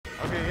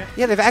yet?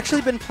 Yeah, they've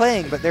actually been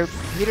playing, but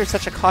Peter's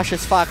such a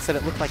cautious fox that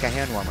it looked like a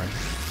hand warmer.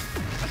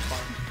 That's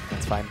fine.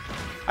 That's fine.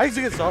 I used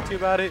to get salty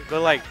about it,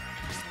 but like,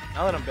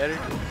 now that I'm better,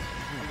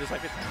 I'm just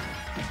like,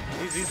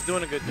 he's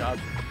doing a good job.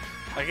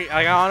 Like,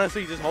 I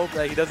honestly just hope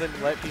that he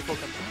doesn't let people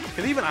come.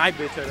 Because even I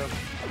bitch at him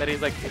that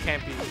he's like, it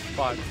can't be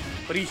Fox.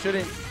 But he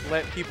shouldn't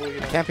let people, you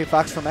know. Can't be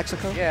Fox from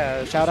Mexico?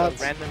 Yeah. Shout outs.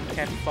 Random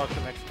can't be Fox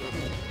from Mexico.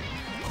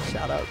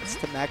 Shout outs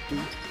to MacD.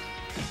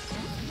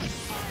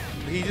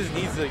 He just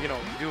needs to, you know,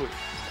 do it.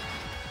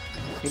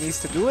 He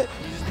needs to do it?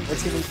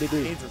 What's he need to do?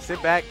 He needs to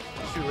sit back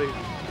and shoot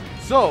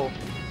lasers. So,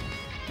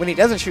 when he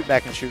doesn't shoot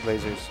back and shoot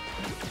lasers,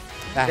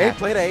 they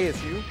played at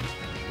ASU.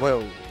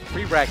 Whoa.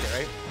 Free bracket,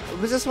 right?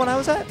 Was this one I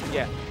was at?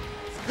 Yeah.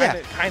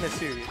 Kind of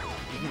serious.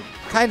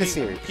 Kind of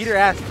serious. Peter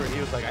asked for it. He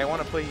was like, I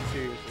want to play you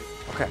seriously.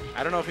 Okay.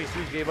 I don't know if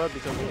Heysuess gave up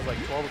because it was like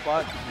 12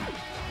 o'clock,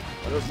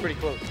 but it was pretty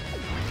close.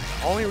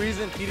 Only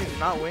reason Peter did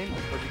not win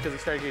was because he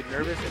started getting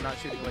nervous and not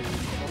shooting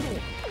lasers.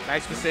 And I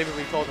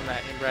specifically told him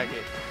that in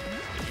bracket.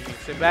 You need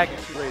to sit back and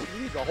shoot lasers. He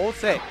needs a whole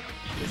set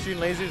of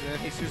shooting lasers, and then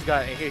Heysuess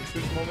got a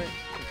Heysuess moment,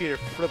 and Peter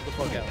flipped the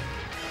fuck out.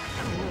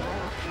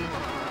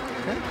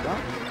 Okay, well,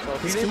 so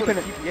if he's he's able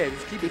keeping to it,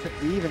 keep, keep it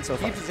even so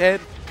far. Keep his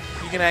head,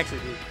 he can actually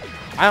do it.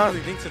 I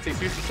honestly think since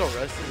Heysuess is so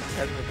rusty and just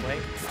hasn't been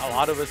playing, a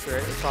lot of us will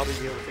probably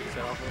be able to take a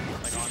set off of him,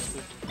 like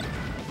honestly.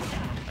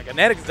 Like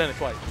Anetic's done it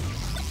twice.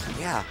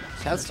 Yeah,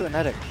 shouts to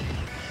Anetic.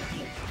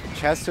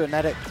 Shouts to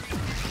Anetic.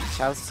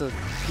 Shouts to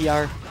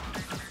PR.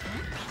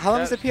 How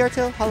long is the PR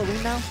till?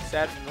 Halloween now?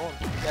 Saturday.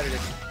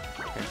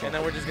 Okay. And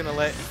then we're just going to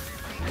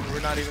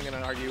we're not even going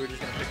to argue, we're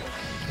just going to pick one.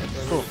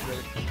 Cool.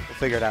 We'll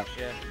figure it out.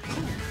 Yeah.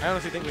 I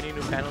honestly think we need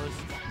new panelists.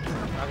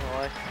 Not going to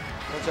lie.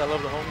 Much I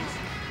love the homies.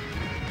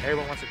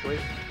 Everyone wants to quit.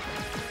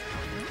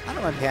 I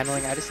don't mind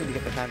paneling, I just need to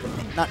get the time.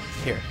 Not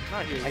here.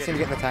 Not here. I just need to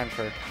get the time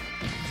for.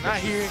 Not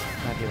here.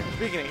 Not here.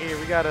 Speaking of here,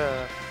 we got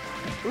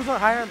who's on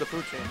higher on the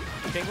food chain?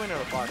 Penguin or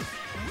the Fox?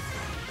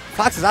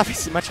 Fox is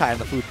obviously much higher on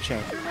the food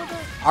chain.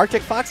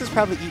 Arctic foxes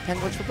probably eat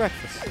penguins for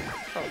breakfast.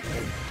 Oh,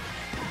 okay.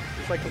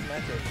 Just like this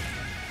matchup.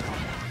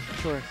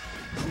 Sure.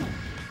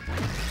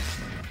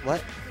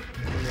 What?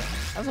 Yeah.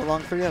 That was a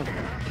long 3-0.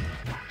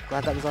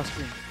 Glad that was off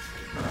screen.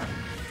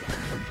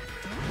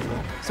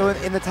 So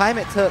in the time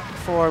it took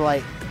for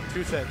like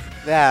 2 sets.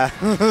 Yeah.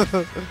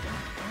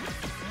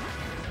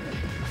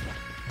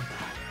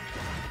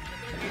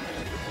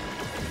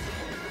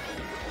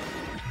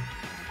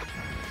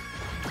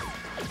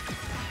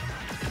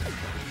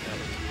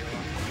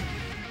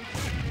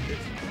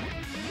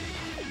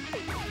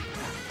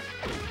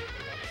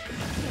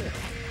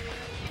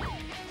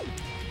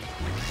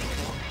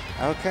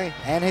 Okay,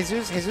 and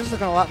Jesus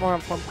looking a lot more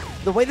on form.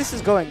 The way this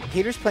is going,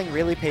 Peter's playing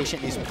really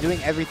patient. He's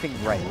doing everything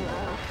right,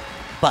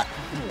 but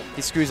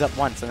he screws up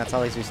once, and that's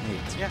all Jesus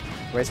needs. Yeah.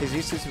 Whereas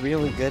Jesus is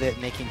really good at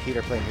making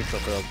Peter play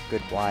neutral for a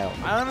good while.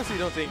 I honestly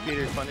don't think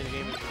Peter's funding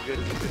game is as good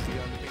as it could be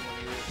on the game when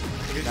he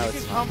is. Because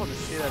you can combo the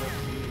shit out of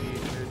DDD,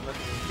 and there's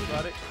nothing to do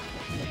about it.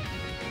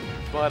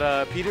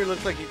 But Peter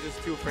looks like he's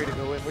just too afraid to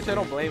go in, which I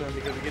don't blame him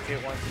because he gets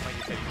hit once, and like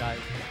you said, he dies.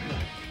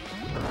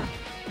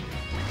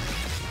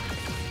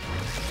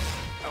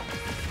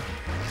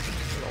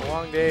 A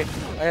long day.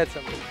 I had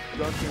some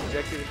guns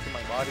injected into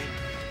my body.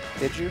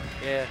 Did you?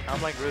 Yeah,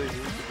 I'm like really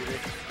loose today.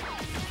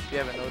 If you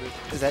haven't noticed.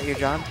 Is that your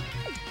John?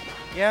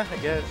 Yeah, I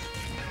guess.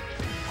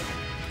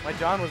 My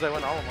John was I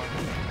went all of mine.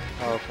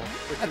 Oh, okay.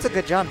 That's a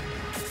good John.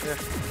 Yeah.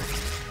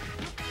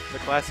 The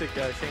classic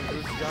Shane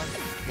Bruce John.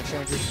 The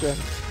Shane Bruce John.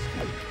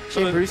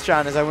 Shane Bruce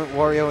John is I went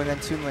Wario and then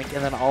Toon Link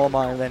and then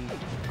Olimar and then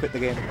quit the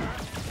game.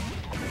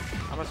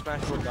 I'm a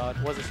Smash 4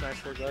 god. Was a Smash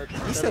 4 god.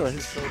 He still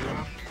is.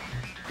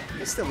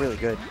 He's still really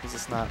good. He's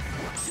just not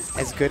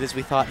as good as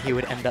we thought he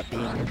would end up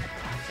being.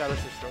 Shout out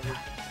to Stroder.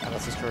 Shout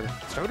out to Stroder.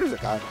 Stroder's a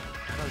god.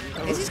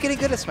 He's getting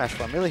good at Smash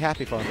 4. I'm really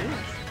happy for him.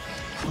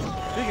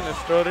 Speaking of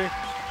Stroder,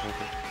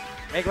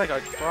 make like a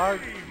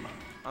frog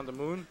on the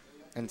moon.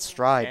 And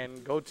stride.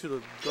 And go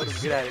to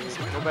get out of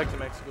here. Go back to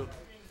Mexico.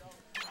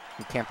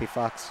 You can't be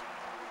Fox.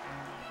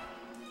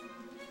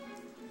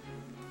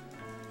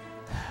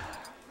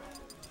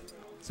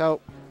 So,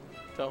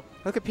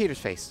 look at Peter's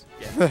face.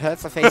 Yeah.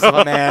 That's the face of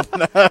a man.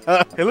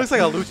 It looks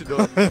like a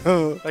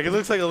luchador. Like it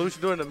looks like a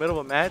luchador in the middle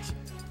of a match,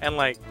 and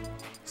like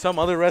some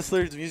other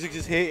wrestler's music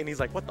just hit, and he's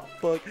like, "What the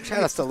fuck?"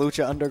 Shout out to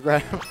Lucha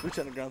Underground. Lucha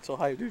Underground so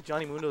hype, dude.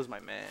 Johnny Mundo is my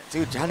man.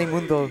 Dude, Johnny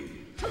Mundo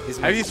is.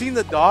 Have you seen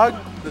the dog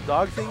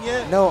thing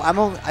yet? No,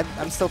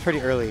 I'm still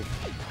pretty early.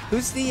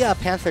 Who's the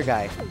Panther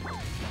guy?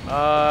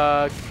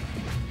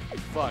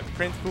 Fuck,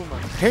 Prince Puma.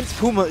 Prince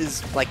Puma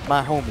is like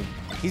my homie.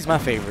 He's my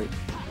favorite.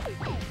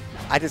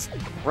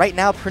 Right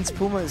now, Prince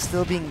Puma is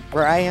still being,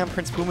 where I am,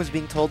 Prince Puma is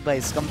being told by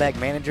his scumbag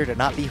manager to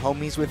not be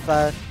homies with,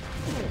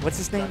 what's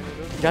his name?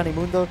 Johnny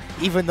Mundo.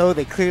 Even though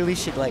they clearly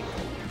should, like,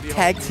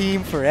 tag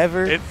team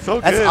forever. It's so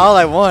good. That's all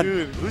I want.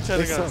 Dude, Lucha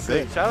Underground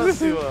sick. Shout out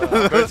to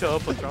Alberto El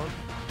Patron.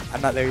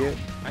 I'm not there yet.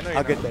 I know you're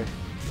I'll not. Get there.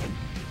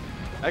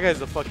 That guy's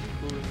the fucking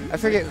coolest dude. I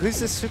forget, who's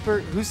the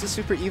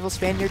super evil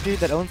Spaniard dude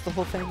that owns the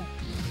whole thing?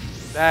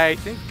 I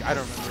don't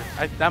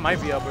remember. That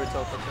might be Alberto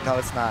El Patron. No,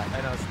 it's not.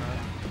 I know it's not.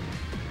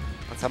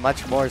 Let's It's a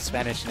much more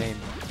Spanish name.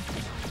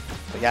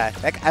 But yeah,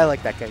 I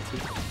like that guy too.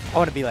 I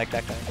want to be like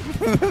that guy.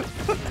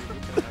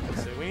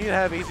 We need to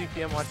have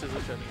AZPM watch this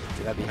show.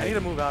 I need to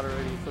move out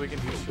already so we can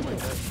do shit like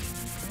that.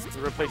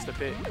 To replace the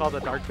pit. Called the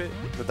dark pit.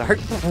 The dark?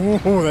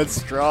 Ooh, that's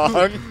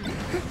strong.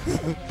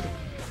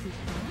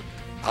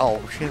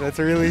 Oh shit, that's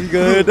really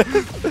good.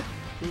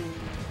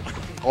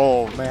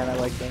 Oh man, I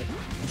like that.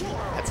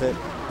 That's it.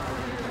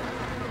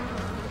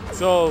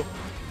 So,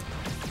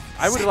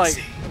 I would like...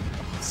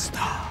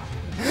 Stop.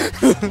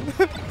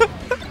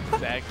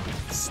 Exactly.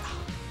 Stop.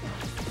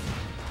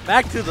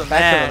 Back to the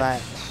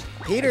match.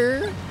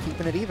 Peter,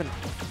 keeping it even.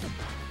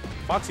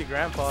 Foxy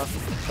Grandpa.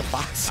 The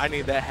box. I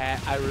need that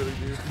hat. I really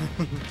do.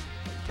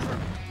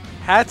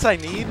 Hats I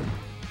need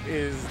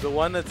is the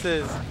one that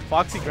says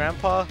Foxy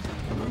Grandpa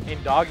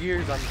in dog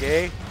years I'm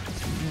gay.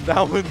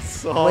 That one's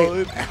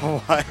solid. Wait,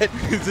 what?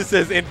 It just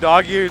says in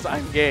dog years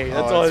I'm gay.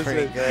 That's all it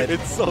pretty says. good.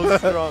 It's so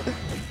strong.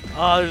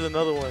 Oh, there's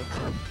another one.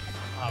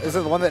 Is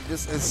it the one that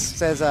just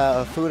says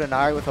food and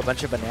art with a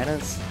bunch of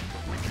bananas?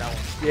 That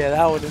one. Yeah,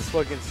 that one is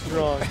fucking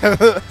strong.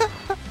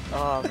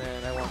 Oh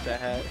man, I want that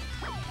hat.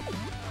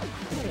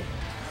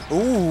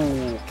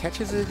 Ooh,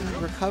 catches it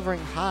recovering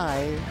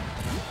high.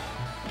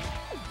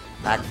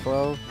 Back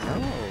throw.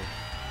 No.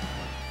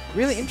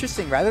 Really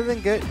interesting. Rather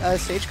than get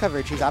stage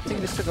coverage, he's opting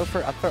just to go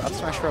for up throw, up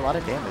smash for a lot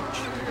of damage.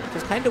 Which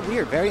is kind of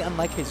weird. Very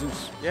unlike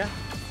Heysuess. Yeah.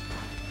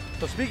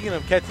 So speaking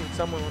of catching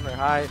someone when they're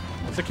high,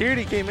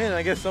 security came in and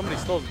I guess somebody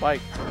stole his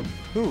bike.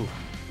 Who?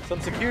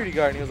 Some security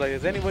guard and he was like,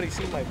 has anybody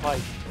seen my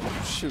bike?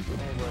 Oh, shoot. And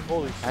I was like,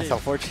 holy shit. That's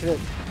unfortunate.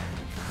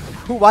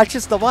 Who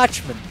watches The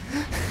Watchmen?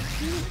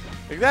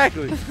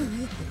 Exactly.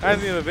 I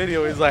seen the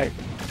video. He's like,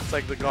 it's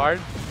like the guard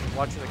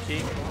watching the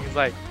king. He's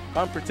like,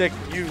 I'm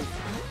protecting you.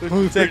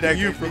 Who's protecting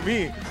you from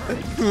me?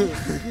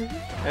 And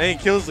then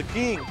he kills the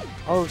king.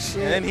 Oh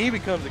shit. And then he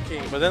becomes the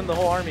king. But then the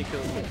whole army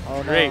kills him.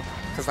 Oh great. no.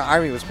 Because the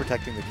army was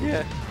protecting the king.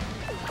 Yeah.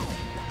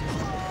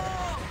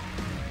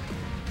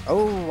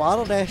 Oh,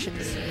 waddle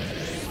dashes.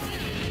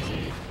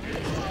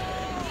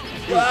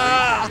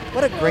 Ah,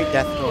 what a great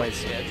death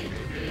noise. Yeah,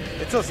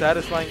 it's so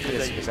satisfying to It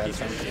is like,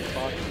 satisfying.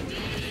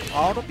 keep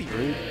Oh, don't be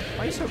rude.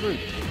 Why are you so rude?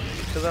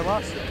 because I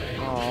lost it.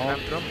 Oh.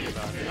 I'm grumpy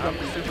about it. I'm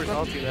super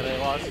salty that I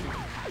lost.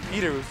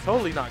 Peter was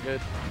totally not good.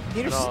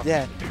 Peter's, No.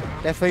 yeah,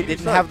 definitely Peter didn't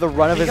sucked. have the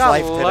run of He his got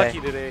life lucky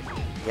today. today.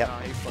 Yep. No,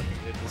 he fucking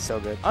did. He's so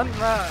good.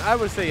 I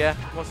would say, yeah,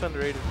 most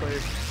underrated player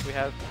we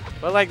have.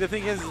 But like the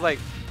thing is like,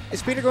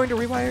 Is Peter going to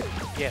Rewired?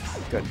 yes.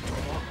 Good.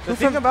 The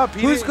thing about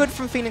Peter, Who's good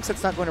from Phoenix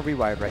that's not going to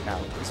Rewired right now?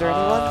 Is there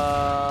anyone?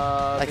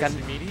 Like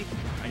Like Meaty?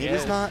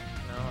 Meaty's not?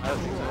 No, I don't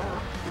think so.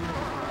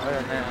 Other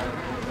than that,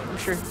 I'm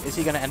sure. Is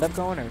he going to end up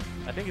going or?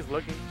 I think he's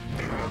looking.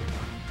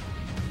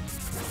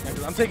 Yeah,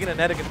 'cause I'm taking a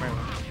net against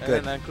Maryland. And Good.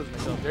 then that includes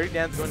myself. Dirty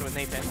Dan's going with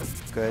Nathan.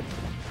 Good.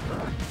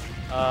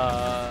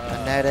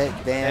 Netic, Anetic,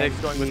 Dan,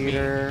 Netic's going with me.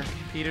 Peter.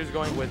 Peter's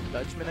going with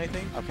Dutchman, I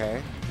think.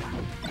 Okay.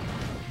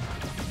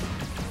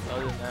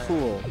 Other than that,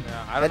 Cool.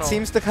 Yeah, I don't That know.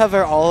 seems to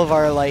cover all of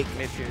our, like,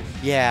 mid-tiers.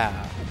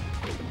 yeah.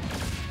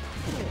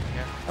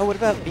 Yeah. Oh, what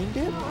about Bean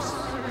Dips?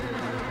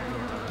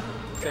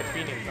 Said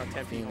Phoenix, not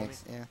Tempe.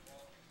 Phoenix, yeah.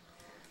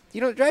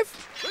 You know, drive.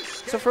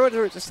 So for what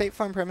the State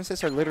Farm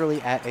premises are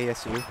literally at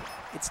ASU,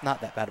 it's not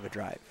that bad of a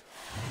drive.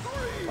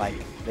 Like,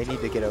 they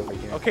need to get over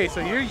here. Okay, so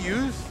you're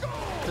used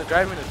to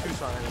driving to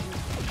Tucson.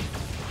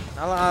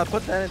 I'll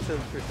put that into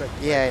perspective.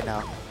 Yeah, I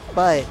know.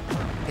 But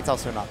it's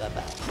also not that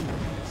bad.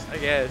 I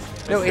guess.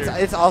 No, Mr.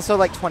 it's also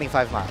like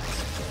 25 miles.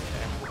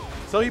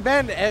 So you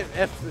banned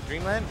F the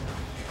Dreamland?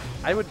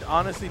 I would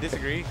honestly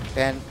disagree.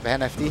 Ban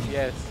FD?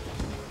 Yes.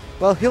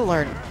 Well, he'll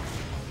learn.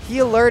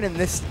 He'll learn in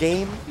this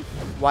game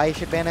why he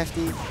should ban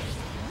FD.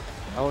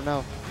 Oh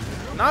no.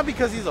 Not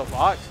because he's a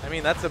fox. I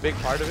mean, that's a big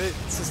part of it.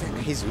 This is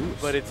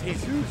Heysuess. But it's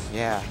Heysuess.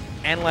 Yeah.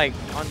 And like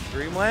on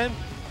Dreamland,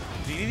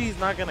 DDD's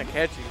not gonna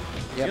catch you.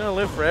 He's Yep. gonna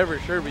live forever,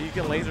 sure, but you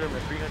can laser him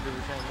at 300%.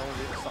 No one's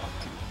gonna stop.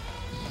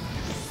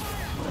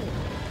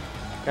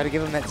 Gotta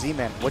give him that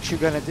Z-Man. What you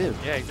gonna do?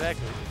 Yeah,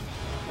 exactly.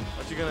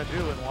 What you gonna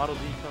do when Waddle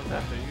D comes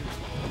after you?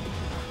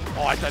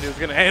 Oh, I thought he was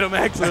gonna hit him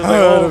actually.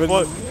 I was like,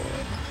 oh,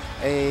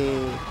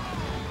 fuck.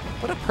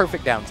 What a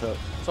perfect down tilt.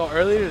 So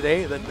earlier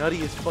today, the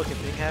nuttiest fucking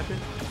thing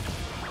happened.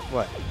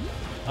 What?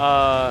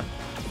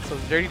 So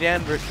Dirty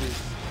Dan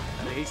versus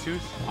Heysuess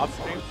off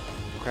stream.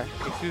 Okay.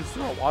 Heysuess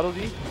threw a Waddle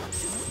D.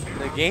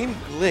 The game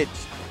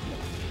glitched,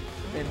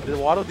 and the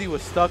Waddle D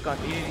was stuck on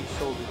DDD's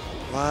shoulder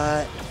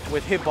What?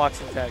 with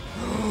hitboxing tag.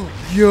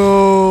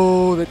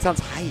 Yo, that sounds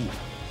hype.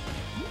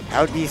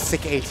 That would be a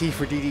sick AT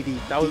for DDD.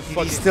 That was DDD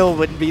fucking- still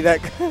wouldn't be that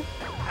good.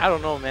 I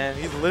don't know, man.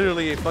 He's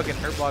literally a fucking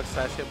hurtbox /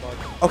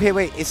 hitbox. Okay,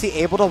 wait. Is he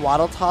able to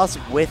waddle toss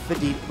with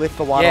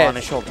the waddle Yes. on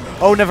his shoulder?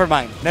 Oh, never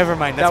mind. Never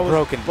mind. That's That was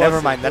broken. busted.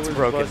 Never mind. It That's was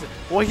broken. busted.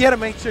 Well, he had to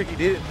make sure he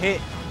didn't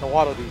hit the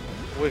Waddle D,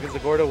 because the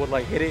Gordo would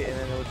like hit it and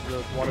then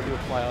the Waddle D would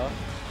fly off.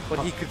 But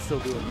he could still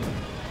do it.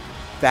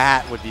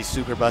 That would be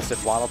super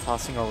busted. Waddle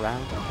tossing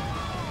around.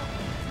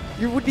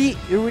 It would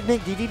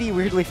make DDD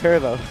weirdly fair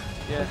though.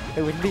 Yeah.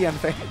 It wouldn't be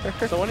unfair.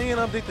 So when are you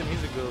gonna update the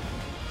music build?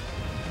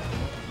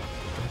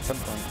 At some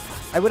point.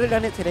 I would have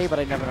done it today, but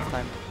I didn't have enough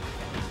time.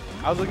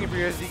 I was looking for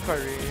your SD card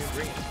reader. You didn't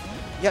bring it.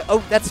 Yeah.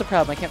 Oh, that's the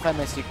problem. I can't find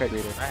my SD card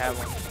reader. I have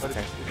one. But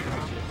Okay.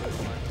 it's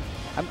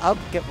fine. I'll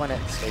get one at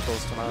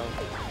Staples tomorrow.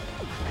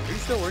 Are you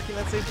still working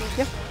at Staples?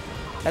 Yeah.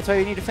 That's why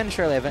you need to finish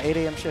early. I have an 8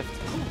 a.m. shift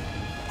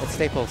at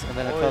Staples and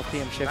then a 12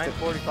 p.m. shift.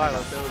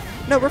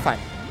 9:45. No, we're fine.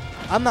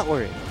 I'm not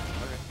worried.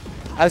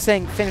 Okay. I was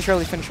saying finish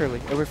early, finish early.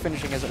 And we're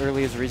finishing as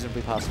early as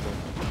reasonably possible.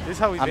 This is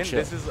how we've I'm been. chill.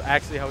 This is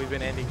actually how we've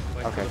been ending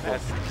like, Okay, for the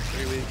past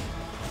 3 weeks.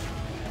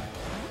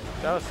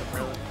 That was some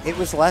really. It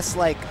was less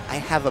like I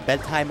have a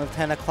bedtime of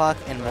 10 o'clock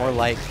and more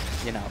like,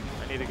 you know.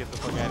 I need to get the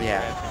fuck out of here.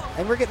 Yeah.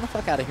 And we're getting the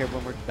fuck out of here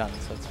when we're done,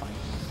 so it's fine.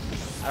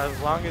 As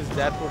long as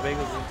Deadpool Bagels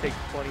doesn't take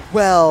 20,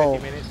 Well,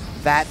 50 minutes.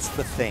 that's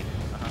the thing.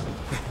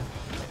 Uh-huh.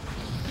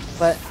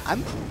 But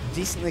I'm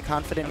decently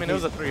confident. I mean, it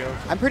was a 3-0.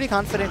 I'm pretty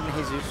confident in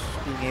Jesus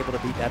being able to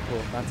beat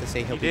Deadpool. Not to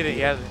say he'll He did it.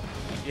 He hasn't.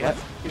 What?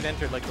 He's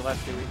entered like the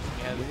last 2 weeks.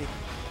 He hasn't.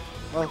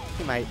 Well,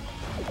 he might.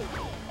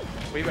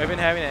 I've been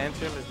having to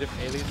enter him as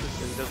different aliases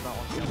because he does not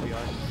want to be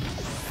on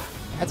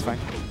PR. That's fine.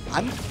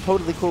 I'm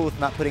totally cool with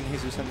not putting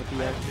Jesus on the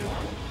PR.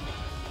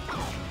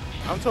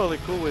 I'm totally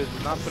cool with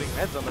not putting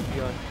Meds on the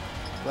PR.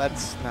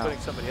 Let's no. Putting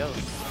somebody else.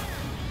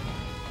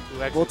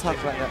 who actually We'll talk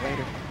plays the about that game.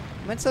 later.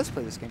 Meds does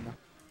play this game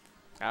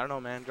though. I don't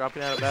know, man.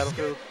 Dropping out of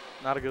Battlefield,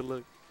 not a good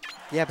look.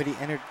 Yeah, but he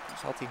entered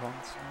Salty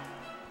Horns.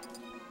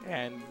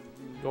 And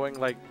going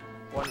like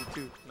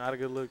 1-2, not a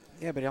good look.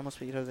 Yeah, but he almost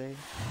beat Jose.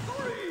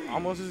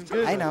 Almost as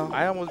good. I know.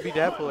 I almost beat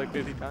Deadpool like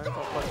 50 times. Don't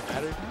fucking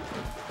matter.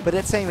 But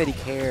it's saying that he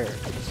cares.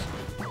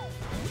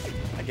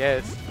 I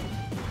guess.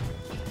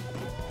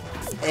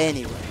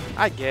 Anyway.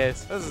 I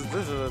guess. This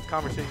is a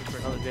conversation for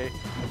another day.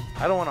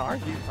 I don't want to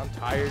argue. I'm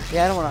tired.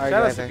 Yeah, I don't want to argue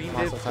Shout out to either. Bean I'm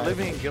also Dips, tired.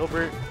 living in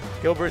Gilbert.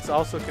 Gilbert's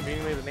also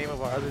conveniently the name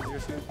of our other zero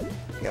suit.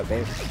 Yeah,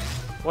 babe.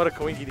 What a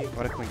coinky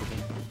What a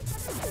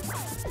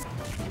coincidence.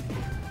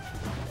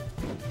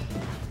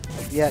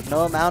 Yeah,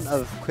 no amount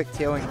of quick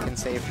TOing can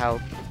save how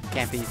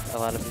campy a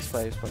lot of these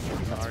players, but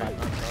that's Sorry, fine.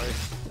 I'm sorry.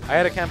 I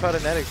had to camp out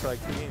Enetic for like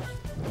 2 games.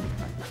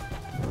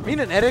 Me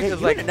and Enetic Yeah, is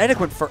you like... and Enetic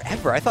went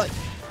forever.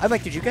 I'm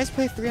like, did you guys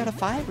play 3 out of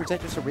 5, or is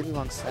that just a really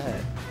long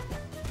set?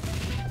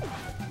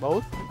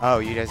 Both? Oh,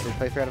 you guys did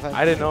play 3 out of 5?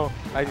 I didn't know.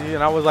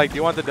 And I was like, do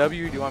you want the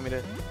W? Do you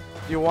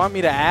want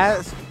me to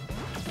ask?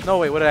 No,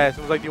 wait, what did I ask?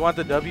 I was like, do you want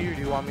the W? Or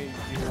do you want to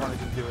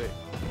just do it?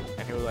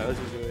 And he was like, let's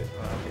just do it.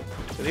 Oh, okay.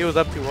 Because he was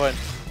up 2-1.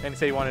 And he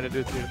said he wanted to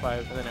do 3 to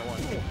 5, and then it won.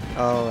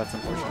 Oh, that's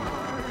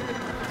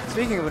unfortunate.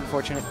 Speaking of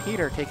unfortunate,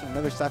 Peter taking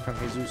another stop from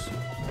Jesus.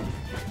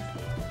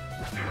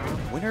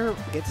 Winner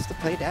gets to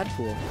play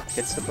Deadpool.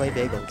 Gets to play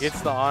Bagels. Gets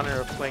the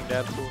honor of playing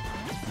Deadpool.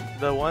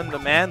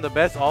 The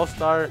best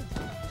all-star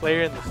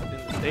player in the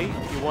state.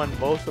 He won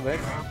both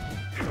events.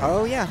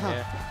 Oh, yeah, huh?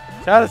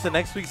 Yeah. Shout out to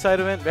next week's side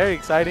event. Very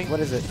exciting. What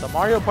is it? The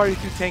Mario Party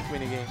 2 tank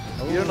minigame.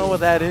 If you don't know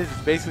what that is,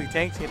 it's basically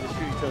tanks getting to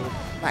shoot each other.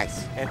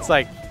 Nice. And it's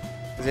like,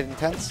 Is it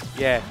intense?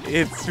 yeah,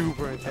 it's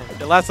super intense.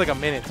 It lasts like a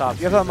minute tops.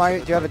 Do you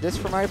have a disc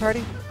for Mario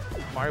Party?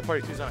 Mario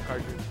Party 2 is on a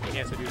cartridge.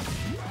 Yes, I do.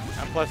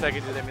 And plus, I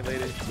can just emulate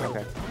it. So.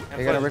 Okay. And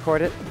You're gonna plus-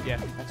 record it? Yeah.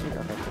 Next week?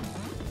 Okay.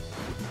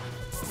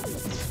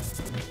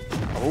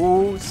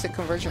 Oh, sick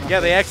conversion. Yeah,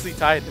 they actually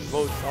tied in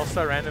votes.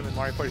 All-Star Random and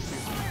Mario Party 2.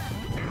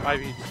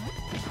 5 each.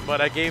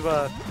 But I gave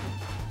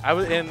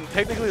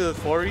technically it was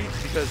 4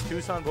 each because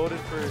Tucson voted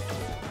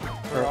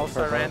for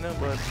All-Star both. Random,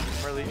 but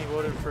Merlini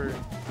voted for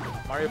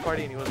Mario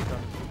Party and he wasn't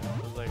coming.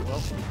 I was like,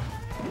 well,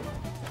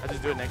 I'll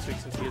just do it next week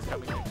since he is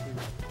coming next week.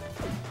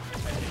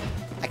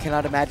 I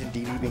cannot imagine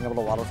DD being able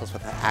to waddle toss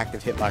with an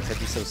active hitbox. That'd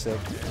be so sick.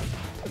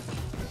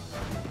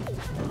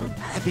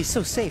 That'd be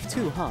so safe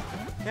too, huh?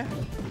 Yeah.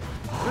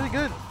 It's really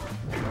good.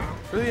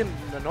 It's really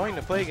annoying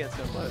to play against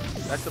him, but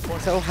that's the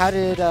point. So how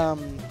did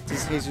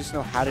does Jesus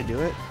know how to do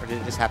it, or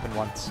did it just happen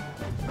once?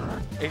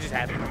 It just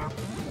happened.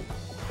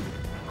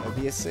 That'd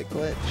be a sick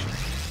glitch.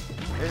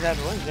 It just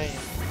happened. What is that?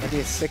 That'd be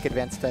a sick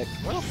advanced tech.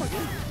 What the fuck is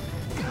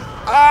it?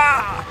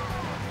 Ah!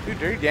 Dude,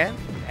 Dirty Dan,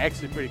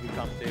 actually pretty good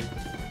commentator.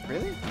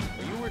 Really?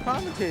 Well, you were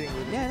commentating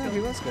with him. Yeah, no, he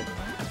was good.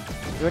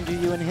 You want to do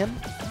you and him?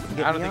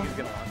 Get I don't me think on? he's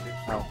going to want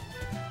to.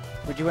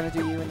 Oh. Would you want to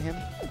do you and him,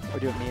 or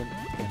do it me and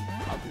him?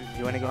 I'll do me.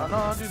 You wanna go? No,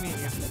 I'll do me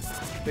and you.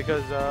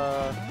 Because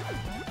the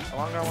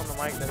longer I'm on the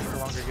mic, then it's the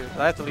longer good.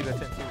 I have to leave at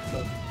 10 too,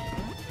 so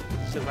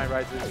it's just my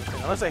ride's really good.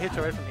 Unless I hit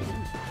you right from Jesus.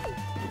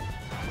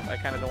 I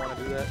kind of don't want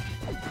to do that.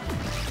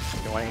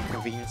 You don't want any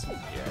inconvenience?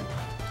 Yeah.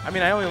 I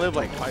mean, I only live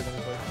like 5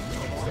 minutes away.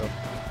 So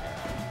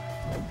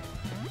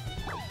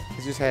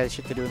He just had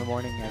shit to do in the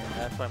morning, and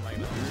that's why I'm like, I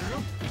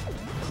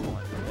don't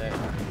want to do that.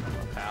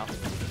 Pal.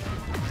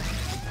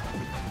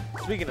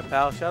 Speaking of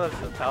PAL, shout out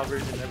to the PAL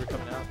version never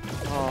coming out.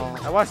 oh,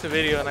 I watched the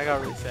video and I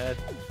got really sad.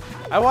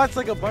 I watched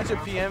like a bunch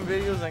of PM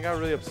videos and I got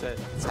really upset.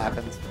 it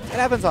happens. It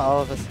happens to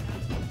all of us.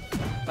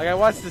 Like I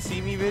watched the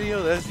See Me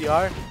video, the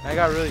SDR, and I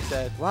got really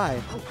sad.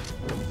 Why?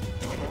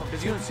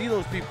 Because you don't see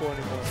those people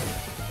anymore.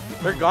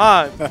 They're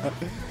gone.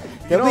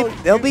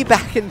 They'll be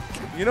back in.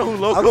 You know who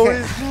Loco Okay.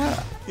 is?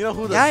 You know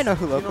who the Yeah, I know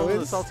who Loco you know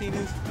who is. the Saltine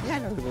is? Yeah, I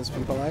know who those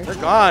people are. They're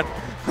gone.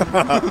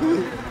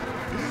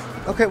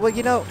 Okay, well,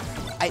 you know,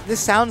 this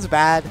sounds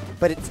bad,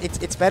 but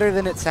it's better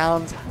than it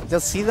sounds. They'll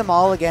see them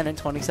all again in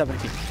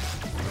 2017.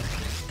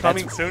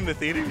 coming soon to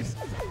theaters.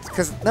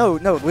 Because no,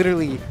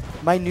 literally,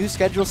 my new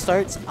schedule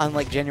starts on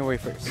like January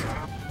 1st.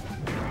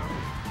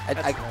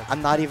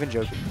 I'm not even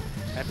joking.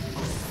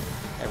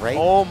 Right?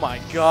 Oh my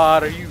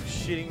God, are you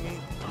shitting me?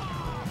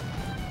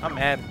 I'm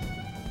mad.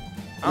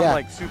 I'm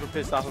like super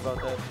pissed off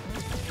about that.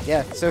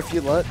 Yeah. So if you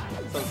look,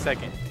 So the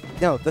second.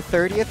 no, the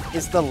 30th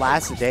is the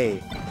last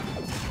day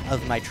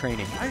of my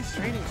training. Why is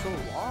training so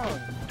long?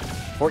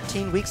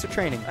 14 weeks of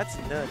training. That's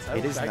nuts.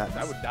 It is nuts.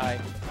 I would die.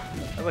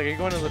 I was like, are you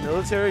going to the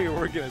military or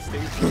working at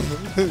State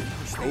Farm?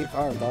 State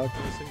Farm, dog.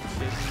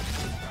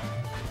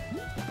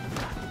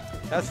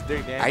 That's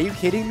dirty, damn. Are you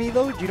kidding me,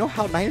 though? Do you know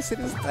how nice it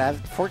is to have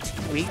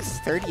 14 weeks,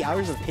 30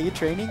 hours of paid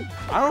training?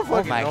 I don't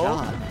fucking know. Oh,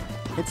 my God.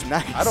 It's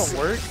nice. I don't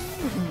work.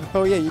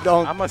 Oh, yeah, you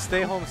don't. I'm a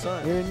stay-home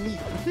son. You're in NEET.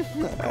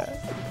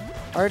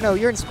 Or no,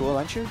 you're in school,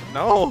 aren't you?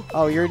 No.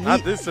 Oh, you're in NEET.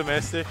 Not this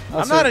semester. Oh,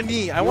 I'm so not a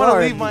NEET. I want to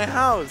are a leave my NEET.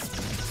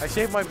 house. I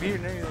shave my beard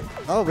and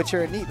everything. Oh, but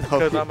you're a NEET, though.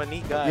 Because I'm a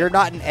neat guy. You're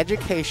not in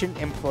education,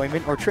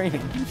 employment, or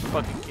training.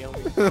 Fucking kill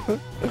me.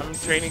 I'm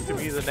training to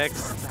be the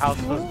next house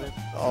husband.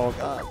 Oh,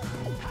 God.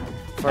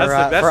 For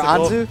That's the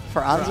goal. Anzu?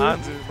 For Anzu? For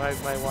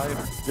Anzu, my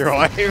wife. Your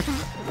wife?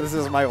 This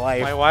is my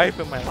wife. My wife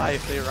and my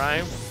life, they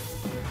rhyme.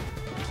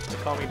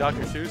 They call me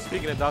Dr. Seuss.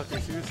 Speaking of Dr.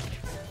 Seuss,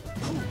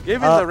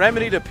 give me the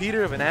remedy to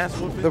Peter of an ass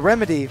whooping. The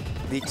remedy,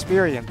 the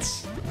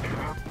experience.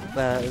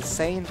 The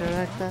saying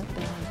director.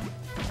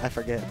 I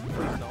forget.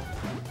 Please don't.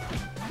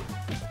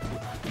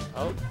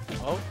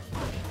 Oh.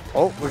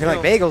 Oh, looking like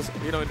bagels.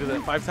 You don't do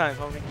that 5 times,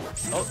 homie.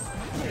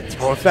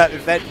 Oh, if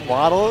that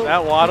waddle.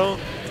 That waddle,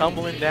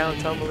 tumbling down.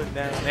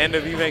 End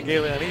of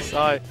Evangelion. He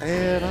saw it.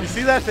 You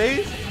see that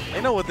face?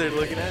 They know what they're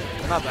looking at.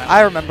 Not that.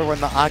 I remember when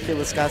the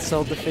Oculus got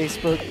sold to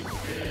Facebook.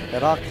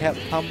 It all kept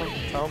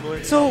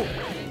tumbling. So,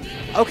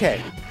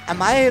 okay,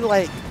 am I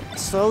like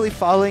slowly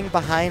falling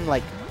behind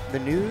like the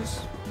news,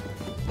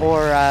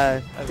 or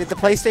did the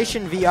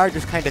PlayStation VR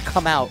just kind of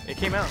come out? It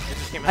came out. It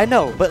just came out. I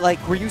know, but like,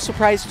 were you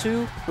surprised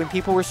too when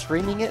people were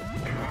streaming it?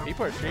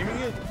 People are streaming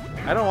it?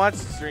 I don't watch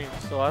the streams,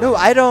 so I don't No,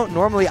 I don't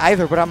normally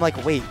either. But I'm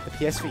like, wait, the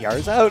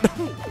PSVR's out?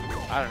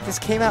 I don't know. This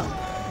came out.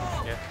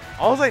 Yeah.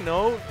 All I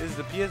know is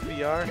the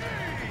PSVR.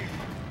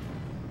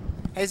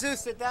 Heysuess,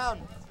 sit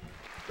down.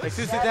 Like,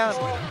 sit down.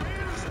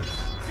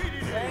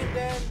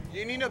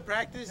 You need to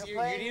practice.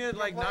 You need to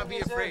like not be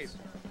afraid,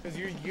 because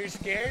you're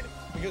scared.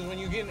 Because when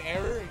you get an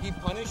error, he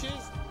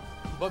punishes.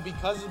 But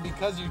because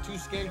you're too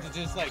scared to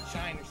just like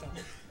shine or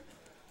something.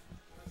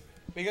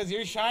 Because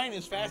your shine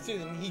is faster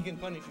than he can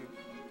punish you.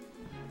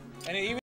 And even